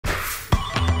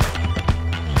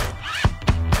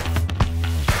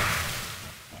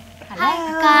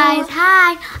guys,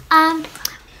 hi.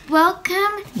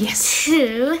 Welcome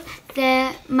to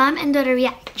the Mom and Daughter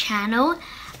React channel,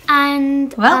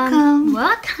 and welcome.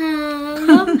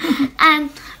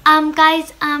 And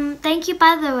guys, thank you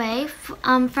by the way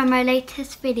from our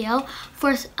latest video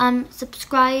for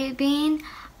subscribing.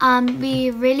 We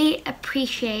really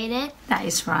appreciate it. That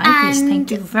is right. Yes,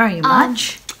 thank you very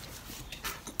much.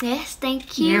 Yes,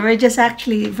 thank you. We were just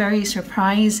actually very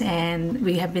surprised, and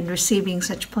we have been receiving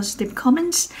such positive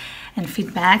comments and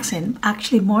feedbacks, and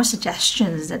actually more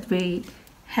suggestions that we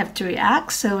have to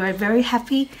react. So we're very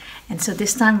happy, and so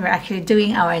this time we're actually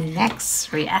doing our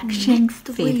next reaction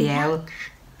video.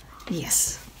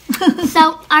 Yes.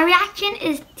 So our reaction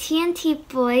is TNT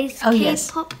Boys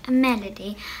K-pop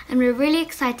Medley, and we're really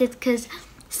excited because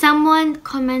someone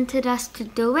commented us to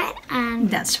do it, and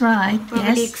that's right. We're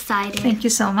really excited. Thank you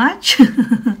so much.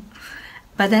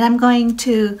 But then I'm going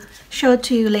to show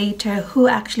to you later who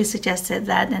actually suggested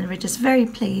that, and we're just very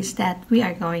pleased that we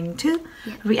are going to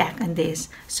react on this.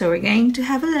 So we're going to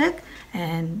have a look,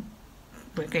 and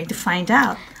we're going to find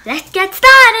out. Let's get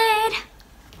started.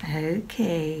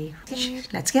 Okay,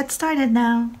 let's get started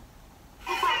now.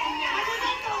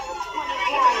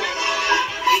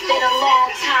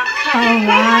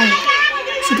 Alright,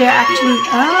 so they're actually,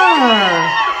 oh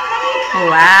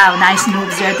wow, nice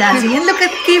moves they're dancing. And look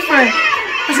at Kiefer,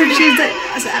 as if she's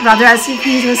rather as if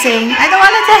he was saying, I don't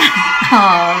want to dance.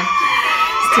 Oh,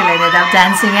 still ended up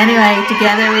dancing anyway,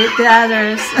 together with the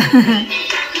others.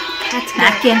 That's good.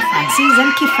 Maki and Francis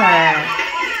and Kiefer.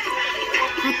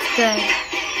 That's good.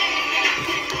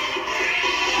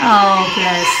 Oh,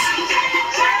 bless.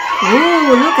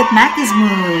 Ooh, look at Maki's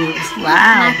moves.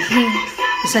 Wow.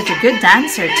 He's such a good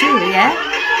dancer too, yeah?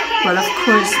 Well, of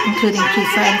course, including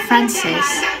Kiefer and Francis.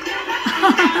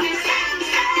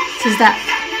 This is that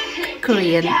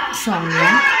Korean song,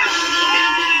 yeah?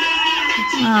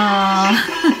 Oh.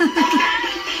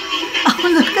 Oh,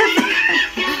 look at that.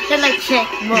 They're like shit.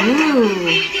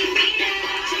 Ooh.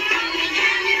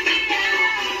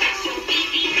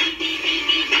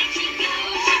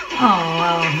 Oh,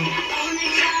 wow.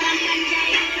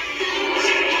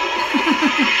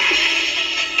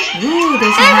 Ooh,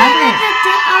 there's another.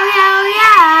 Oh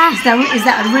yeah. Is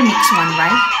that a remix one,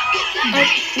 right?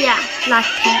 Yeah,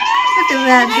 BLACKPINK. Look at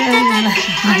that.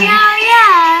 Oh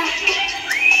yeah.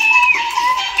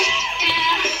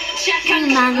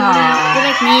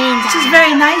 It's just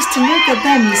very nice to look at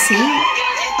them, you see.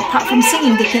 Apart from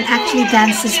singing, they can actually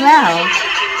dance as well.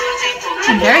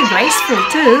 And very graceful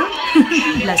too.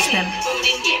 Bless them.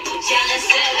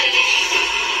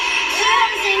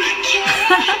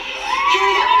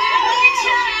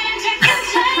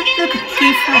 Look at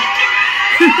Kiefer.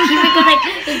 Kiefer goes like,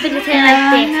 he put his hair like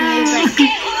this, and he's like,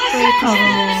 oh,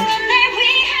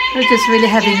 they're just really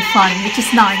having fun, which is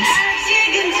nice.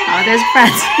 Oh, there's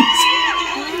Francis.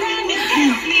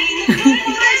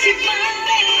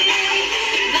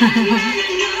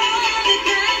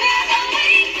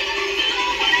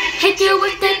 Hit you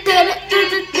with the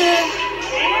do-do-do-do-do.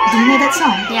 Do you know that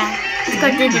song? Yeah, it's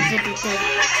called do-do-do-do-do.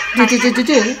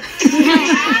 Do-do-do-do-do.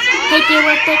 Hit you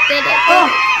with the do-do-do. Oh,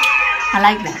 I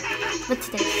like that. What's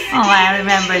this? Oh, I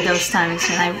remember those times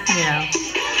when I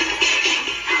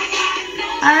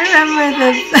remember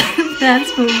the dance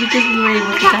move because we were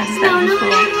able to dance that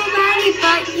before. Nobody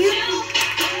but you.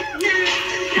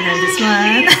 And then this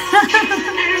one.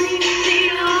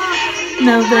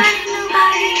 Nobody.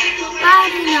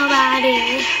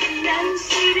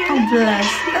 Oh, bless.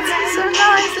 That's so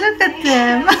nice. Look at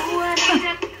them.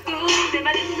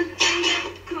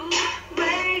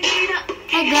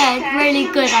 They're good. Really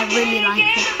good. I really like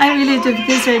it. I really do,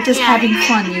 because they're just having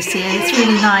fun, you see. And it's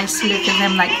really nice to look at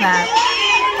them like that.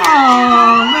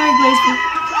 Oh, very graceful.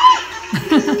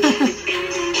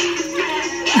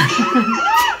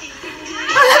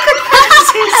 Oh, look at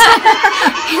Francis.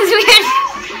 His weird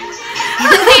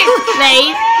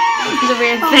face. It's a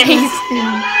weird face.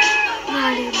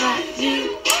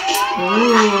 Ooh.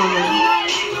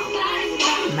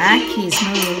 Maki's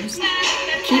moves.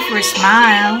 Kiefer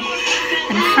smile.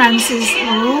 And Francis,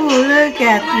 ooh, look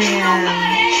at them.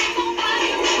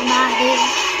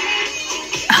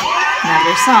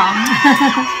 Another song.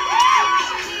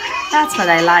 That's what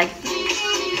I like.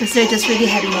 Because they're just really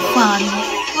having fun.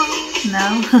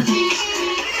 No?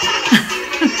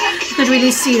 You could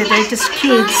really see that they're just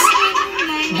kids.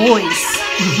 Boys.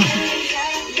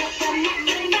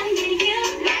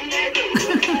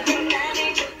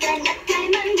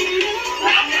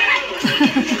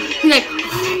 Like,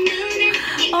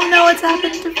 oh no, what's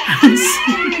happened to Francis?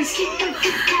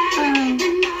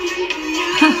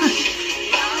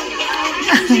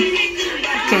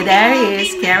 Okay, there he is.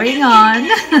 Carry carrying on.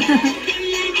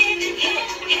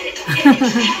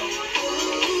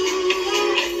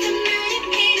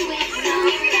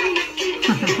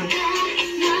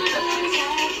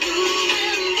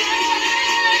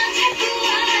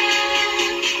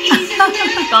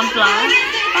 Don't fly.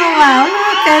 Oh wow,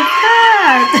 look at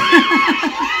that!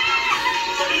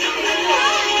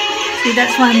 See,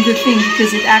 that's one good thing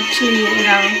because it actually, you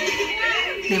know,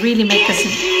 they really make us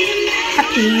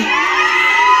happy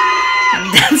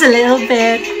and dance a little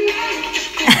bit.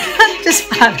 Just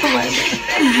follow it.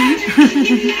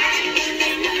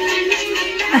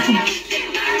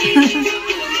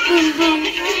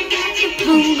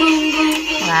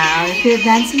 Wow, if you're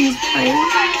dancing is great.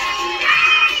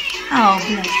 Oh,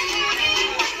 bless.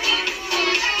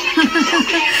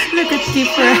 Look at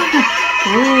Keeper.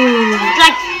 Ooh.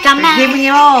 Like We're giving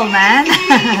you all, man.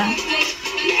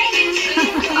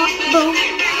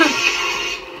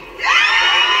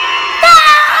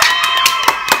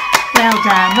 Well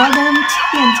done. Well done,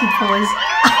 TNT Boys.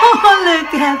 Oh,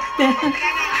 look at them.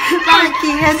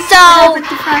 Parking and so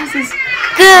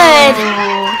good.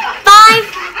 Oh.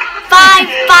 5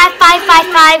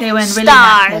 They went really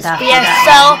stars. after We are that.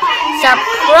 so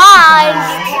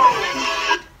surprised.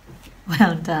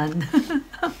 Well done.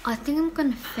 I think I'm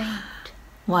gonna faint.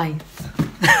 Why?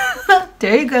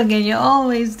 There you go again. You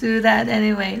always do that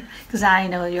anyway. Because I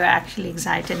know you're actually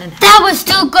excited and happy. That was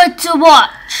too good to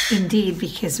watch. Indeed,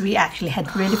 because we actually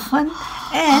had really fun.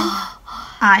 And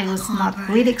I was not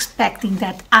really expecting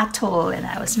that at all. And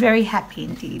I was very happy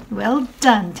indeed. Well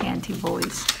done, TNT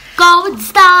Boys. Gold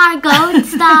star, gold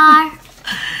star.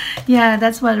 Yeah,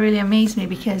 that's what really amazed me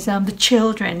because the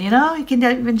children, you know, you can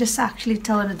even just actually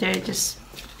tell them that they're just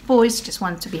boys, just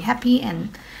want to be happy, and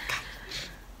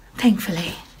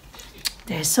thankfully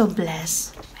they're so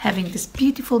blessed having these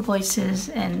beautiful voices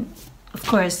and of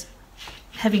course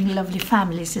having lovely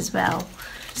families as well.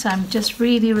 So I'm just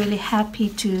really happy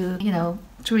to, you know,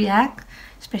 to react,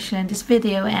 especially in this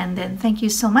video. And then thank you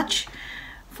so much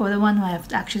for the one who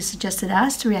have actually suggested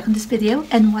us to react on this video.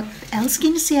 And what else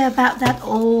can you say about that?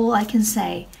 All I can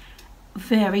say,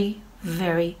 very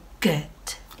good.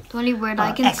 The only word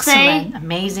I can Excellent, say.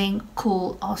 amazing,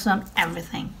 cool, awesome,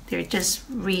 everything. They're just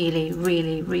really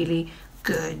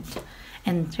good.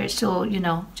 And they're so, you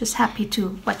know, just happy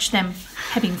to watch them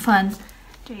having fun.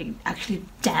 They're actually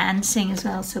dancing as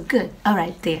well, so good. All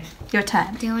right, there, your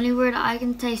time. The only word I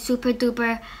can say, super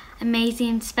duper,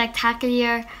 amazing,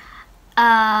 spectacular.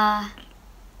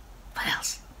 What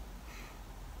else?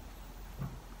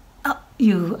 Oh,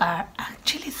 you are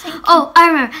actually thinking. Oh, I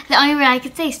remember. The only word I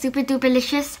could say, super duper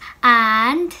delicious,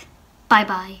 and bye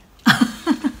bye.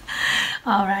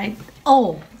 All right.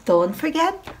 Oh, don't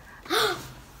forget.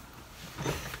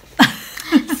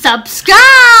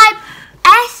 Subscribe.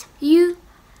 SUBRIC.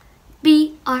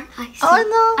 Oh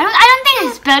no. I don't think I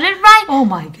spelled it right. Oh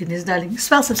my goodness, darling.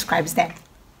 Spell subscribe then.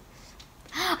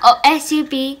 Oh,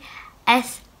 SUBSCRIB.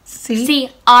 That's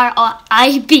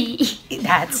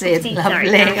it. See, Lovely.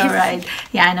 sorry, guys. All right.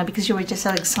 Yeah, I know, because you were just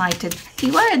so excited.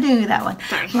 You were doing that one.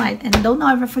 Sorry. Right. And don't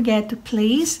ever forget to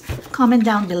please comment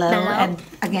down below. And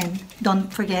again,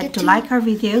 don't forget to like our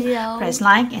video. Press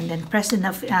like and then press the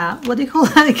what do you call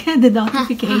that again? The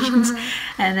notifications.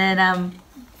 And then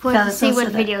For tell to us see also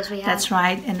what that- videos we have. That's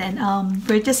right. And then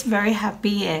we're just very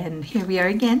happy, and here we are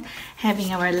again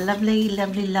having our lovely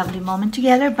moment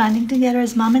together, bonding together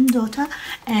as mom and daughter,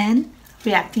 and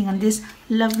reacting on this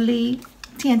lovely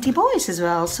TNT Boys as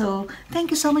well. So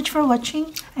thank you so much for watching,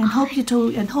 and hope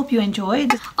you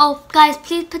enjoyed. Oh, guys,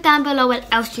 please put down below what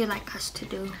else you'd like us to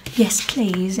do. Yes,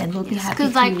 please, and we'll be happy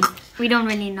Because, to. like, we don't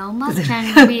really know much. And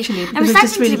Actually, and we're starting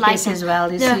just really to like busy it. as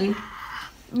well. You The see.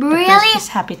 Really, Just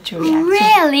happy to react.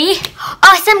 really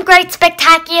awesome, great,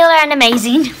 spectacular, and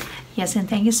amazing. Yes, and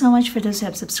thank you so much for those who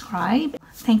have subscribed.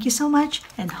 Thank you so much,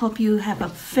 and hope you have a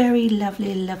very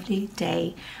lovely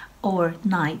day or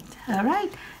night. All right.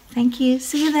 Thank you.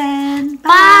 See you then.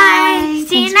 Bye.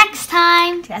 See you Thanks. next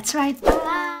time. That's right.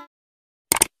 Bye.